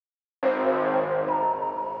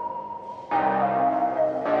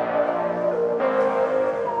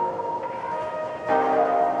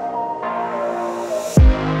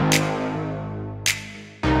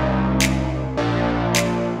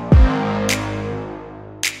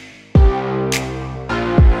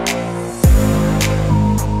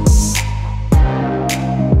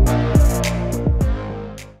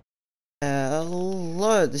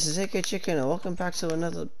this is AKChicken and welcome back to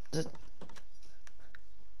another...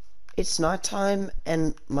 It's nighttime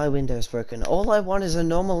and my window's broken. All I want is a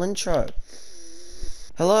normal intro.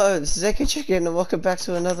 Hello, this is AKChicken and welcome back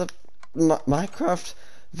to another Minecraft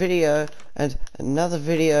video and another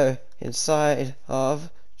video inside of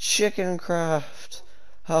Chickencraft.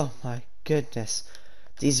 Oh my goodness.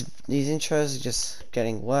 These intros are just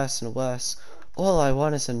getting worse and worse. All I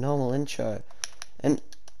want is a normal intro. And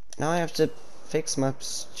now I have to fix my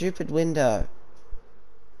stupid window.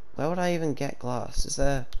 Where would I even get glass? Is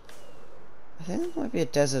there... I think there might be a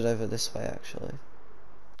desert over this way, actually.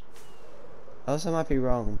 I also might be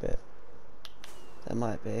wrong, but... there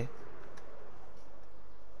might be.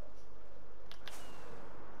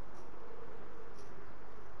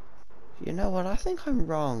 You know what? I think I'm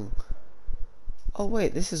wrong. Oh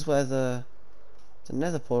wait, this is where the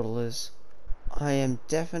nether portal is. I am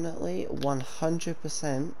definitely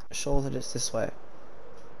 100% sure that it's this way.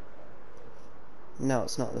 No,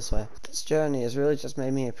 it's not this way. This journey has really just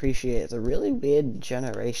made me appreciate the really weird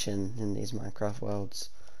generation in these Minecraft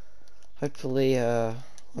worlds. Hopefully,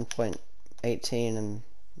 1.18 and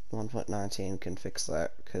 1.19 can fix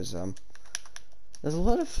that, because, there's a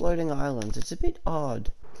lot of floating islands. It's a bit odd.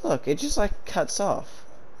 Look, it just, like, cuts off.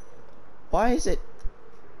 Why is it...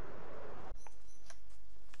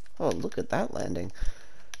 Oh, look at that landing.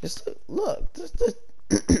 Just look,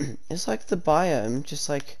 it's like the biome just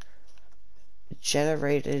like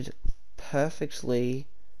generated perfectly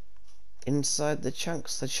inside the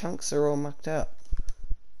chunks. The chunks are all mucked up.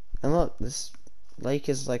 And look, this lake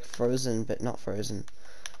is like frozen but not frozen.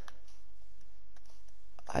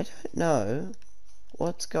 I don't know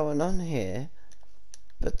what's going on here,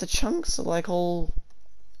 but the chunks are like all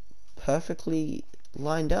perfectly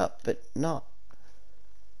lined up but not.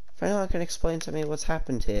 If anyone can explain to me what's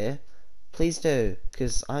happened here, please do,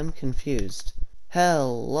 because I'm confused.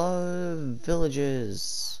 Hello,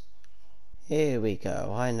 villagers. Here we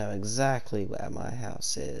go. I know exactly where my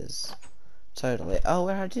house is. Totally. Oh,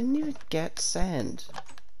 where I didn't even get sand.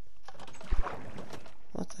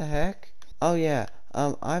 What the heck? Oh yeah,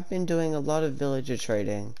 I've been doing a lot of villager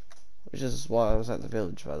trading, which is why I was at the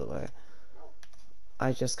village, by the way.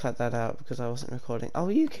 I just cut that out because I wasn't recording. Oh,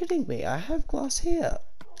 are you kidding me? I have glass here.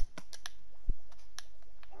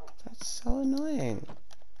 That's so annoying.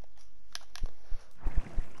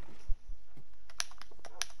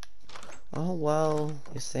 Oh well,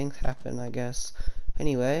 these things happen, I guess.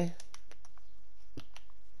 Anyway,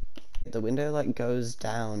 the window like goes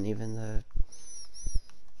down even though...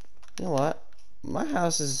 You know what? My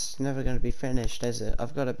house is never going to be finished, is it?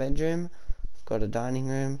 I've got a bedroom, I've got a dining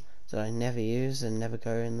room that I never use and never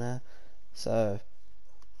go in there. So,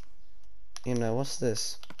 you know, what's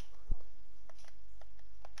this?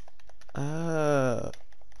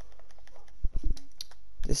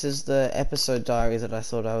 This is the episode diary that I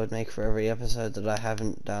thought I would make for every episode that I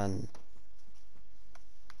haven't done.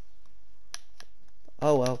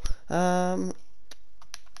 Oh well.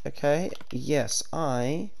 Okay, yes,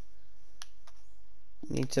 I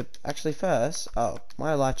need to... Actually first... Oh,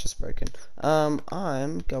 my light just broken.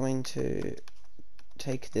 I'm going to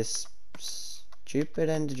take this stupid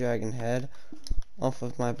ender dragon head off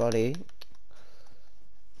of my body.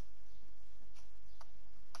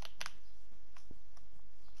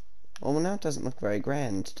 Well, now it doesn't look very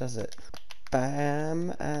grand, does it?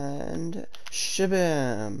 Bam and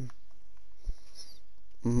shabam.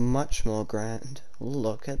 Much more grand.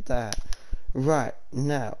 Look at that. Right,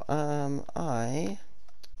 now, I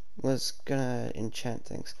was gonna enchant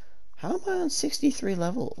things. How am I on 63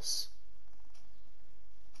 levels?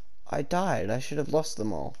 I died. I should have lost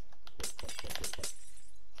them all.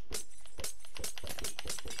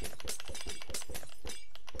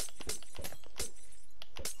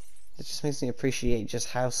 It just makes me appreciate just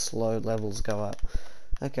how slow levels go up.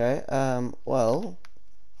 Okay, well,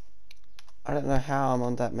 I don't know how I'm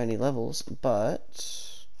on that many levels,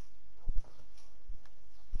 but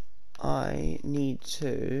I need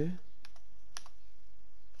to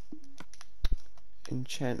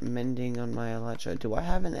enchant mending on my elytra. Do I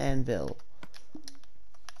have an anvil?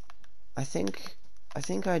 I think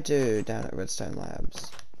I do down at Redstone Labs.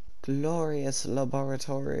 Glorious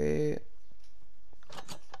laboratory.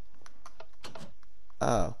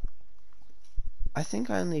 Oh. I think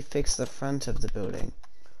I only fixed the front of the building.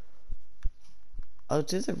 I'll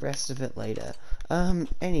do the rest of it later.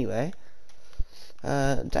 Anyway.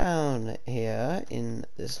 Down here in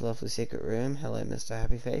this lovely secret room. Hello, Mr.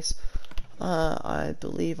 Happy Face. I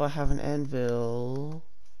believe I have an anvil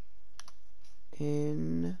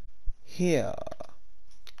in here.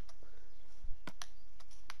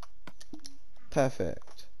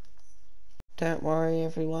 Perfect. Don't worry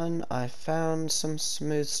everyone, I found some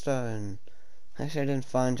smooth stone. Actually I didn't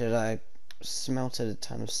find it, I smelted a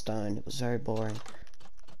ton of stone. It was very boring.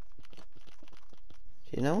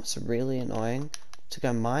 You know what's really annoying? To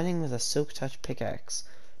go mining with a silk touch pickaxe.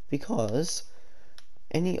 Because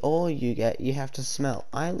any ore you get, you have to smelt.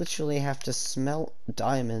 I literally have to smelt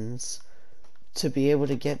diamonds to be able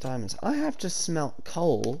to get diamonds. I have to smelt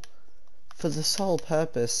coal for the sole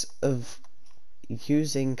purpose of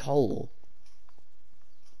using coal.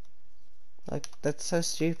 Like, that's so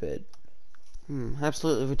stupid.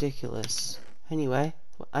 Absolutely ridiculous. Anyway,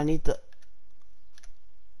 I need the...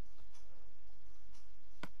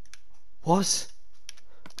 What?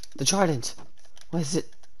 The trident! What is it?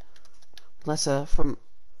 Letter from...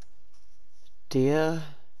 Dear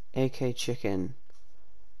AKChicken,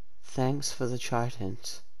 thanks for the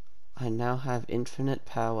trident. I now have infinite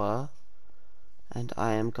power, and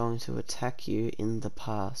I am going to attack you in the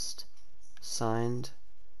past. Signed,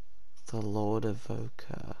 the Lord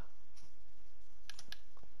Evoca.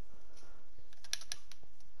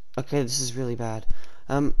 Okay, this is really bad.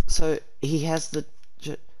 So he has the...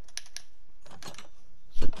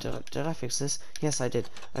 Did I fix this? Yes, I did.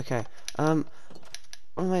 Okay. What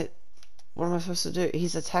am I supposed to do?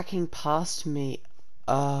 He's attacking past me.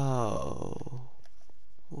 Oh.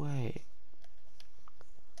 Wait.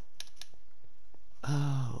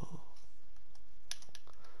 Oh.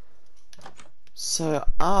 So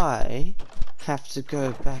I have to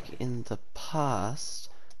go back in the past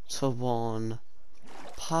to warn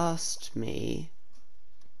past me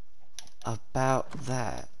about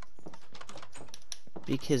that.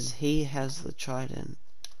 Because he has the trident.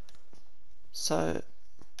 So,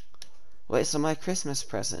 wait, so my Christmas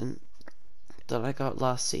present that I got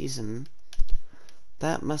last season,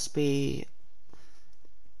 that must be...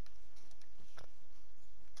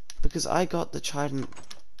 Because I got the trident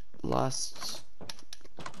last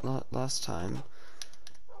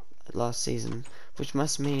season, which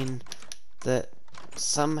must mean that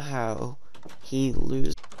somehow he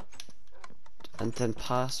loses and then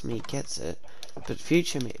past me gets it, but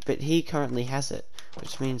future me, but he currently has it,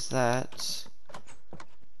 which means that,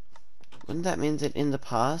 wouldn't that mean that in the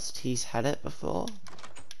past he's had it before?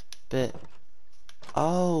 But,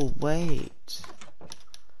 oh wait,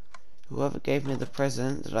 whoever gave me the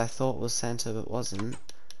present that I thought was Santa but wasn't,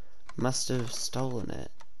 must have stolen it.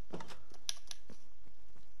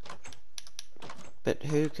 But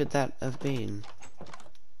who could that have been?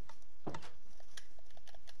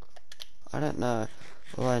 I don't know.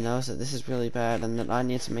 All I know is that this is really bad and that I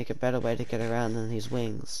need to make a better way to get around than these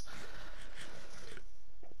wings.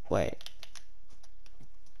 Wait.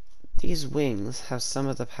 These wings have some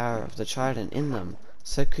of the power of the trident in them.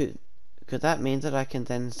 So could that mean that I can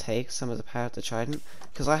then take some of the power of the trident?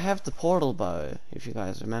 Because I have the portal bow, if you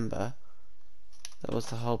guys remember. That was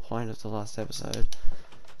the whole point of the last episode.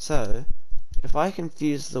 So, if I can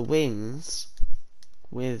fuse the wings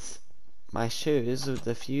with my shoes with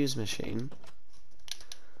the fuse machine,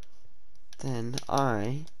 then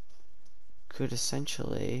I could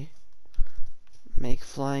essentially make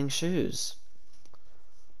flying shoes.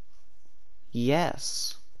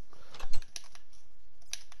 Yes.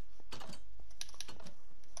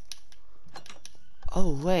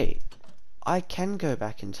 Oh wait, I can go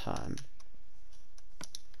back in time.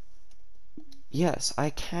 Yes, I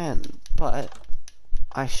can, but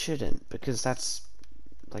I shouldn't, because that's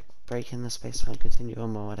like breaking the space-time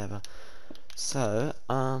continuum or whatever. So,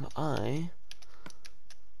 I'm going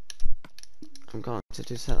to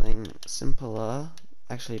do something simpler,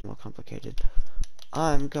 actually more complicated.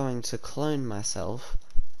 I'm going to clone myself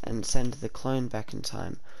and send the clone back in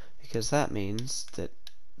time, because that means that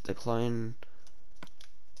the clone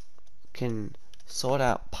can sort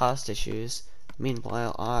out past issues.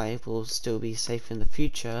 Meanwhile, I will still be safe in the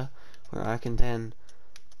future, where I can then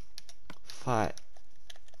fight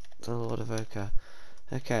the Lord of Oka.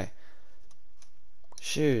 Okay.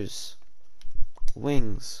 Shoes.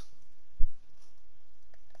 Wings.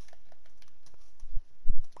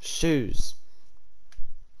 Shoes.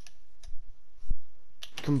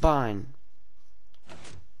 Combine.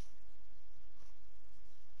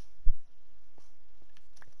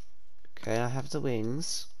 Okay, I have the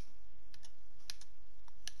wings.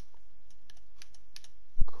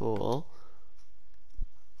 Cool.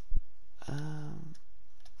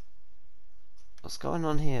 What's going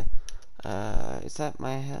on here? Is that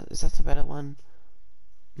my head? Is that the better one?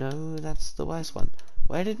 No, that's the worst one.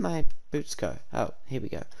 Where did my boots go? Oh, here we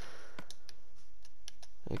go.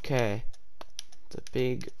 Okay. The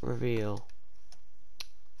big reveal.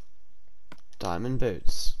 Diamond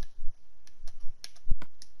boots.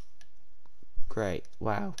 Great.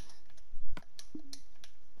 Wow.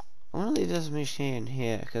 I'm gonna leave this machine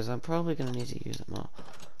here because I'm probably gonna need to use it more.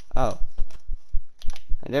 Oh,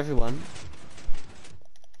 and everyone,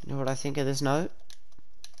 you know what I think of this note?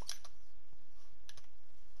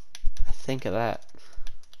 I think of that.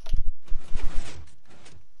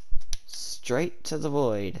 Straight to the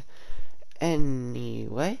void.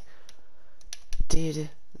 Anyway, did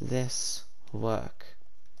this work?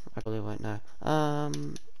 I really won't know.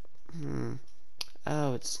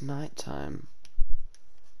 Oh, it's nighttime.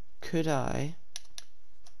 Could I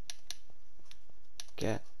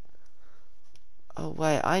get... Oh,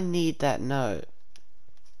 wait, I need that note.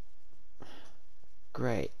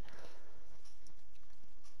 Great.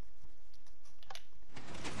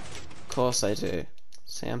 Of course I do.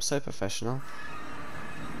 See, I'm so professional.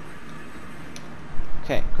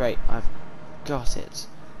 Okay, great. I've got it.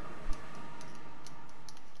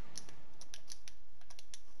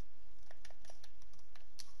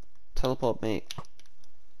 Teleport me.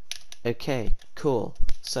 Okay, cool.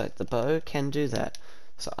 So, the bow can do that.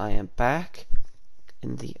 So, I am back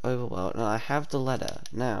in the overworld, and I have the letter.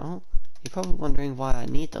 Now, you're probably wondering why I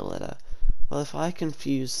need the letter. Well, if I can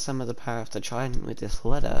fuse some of the power of the trident with this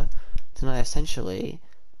letter, then I essentially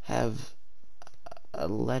have a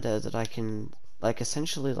letter that I can, like,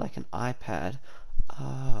 essentially like an iPad.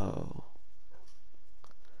 Oh.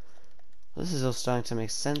 This is all starting to make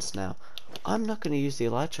sense now. I'm not going to use the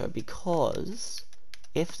elytra because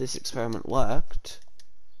if this experiment worked,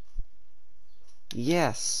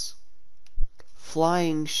 yes,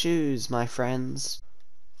 flying shoes, my friends.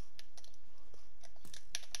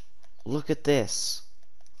 Look at this.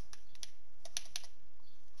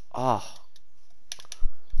 Ah.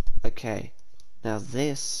 Okay. Now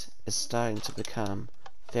this is starting to become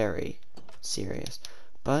very serious.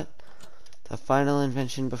 But the final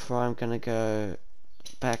invention before I'm gonna go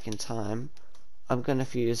back in time, I'm gonna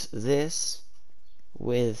fuse this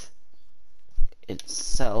with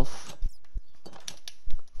itself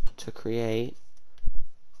to create,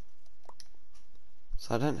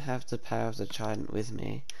 so I don't have the power of the trident with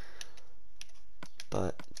me,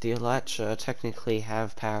 but the elytra technically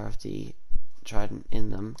have power of the trident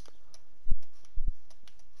in them.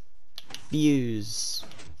 Fuse.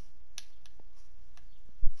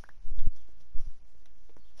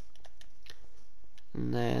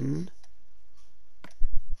 And then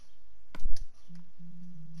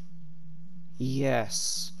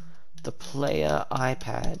yes, the player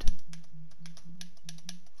iPad.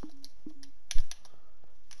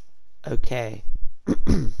 Okay.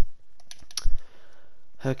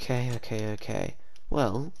 Okay.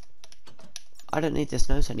 Well, I don't need this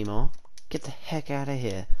note anymore. Get the heck out of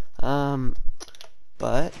here.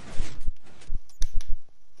 But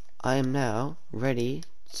I am now ready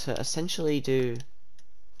to essentially do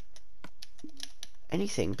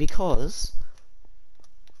anything because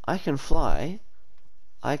I can fly.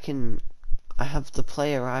 I have the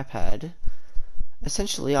player iPad.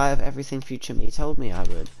 Essentially, I have everything future me told me I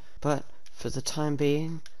would. But for the time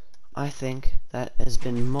being, I think that has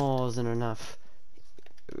been more than enough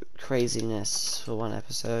craziness for one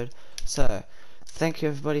episode. So, thank you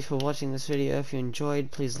everybody for watching this video. If you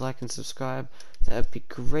enjoyed, please like and subscribe. That would be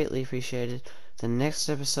greatly appreciated. The next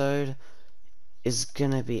episode is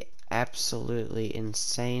gonna be absolutely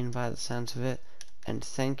insane by the sound of it. And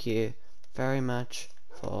thank you very much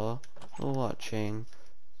for watching.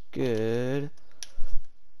 Goodbye.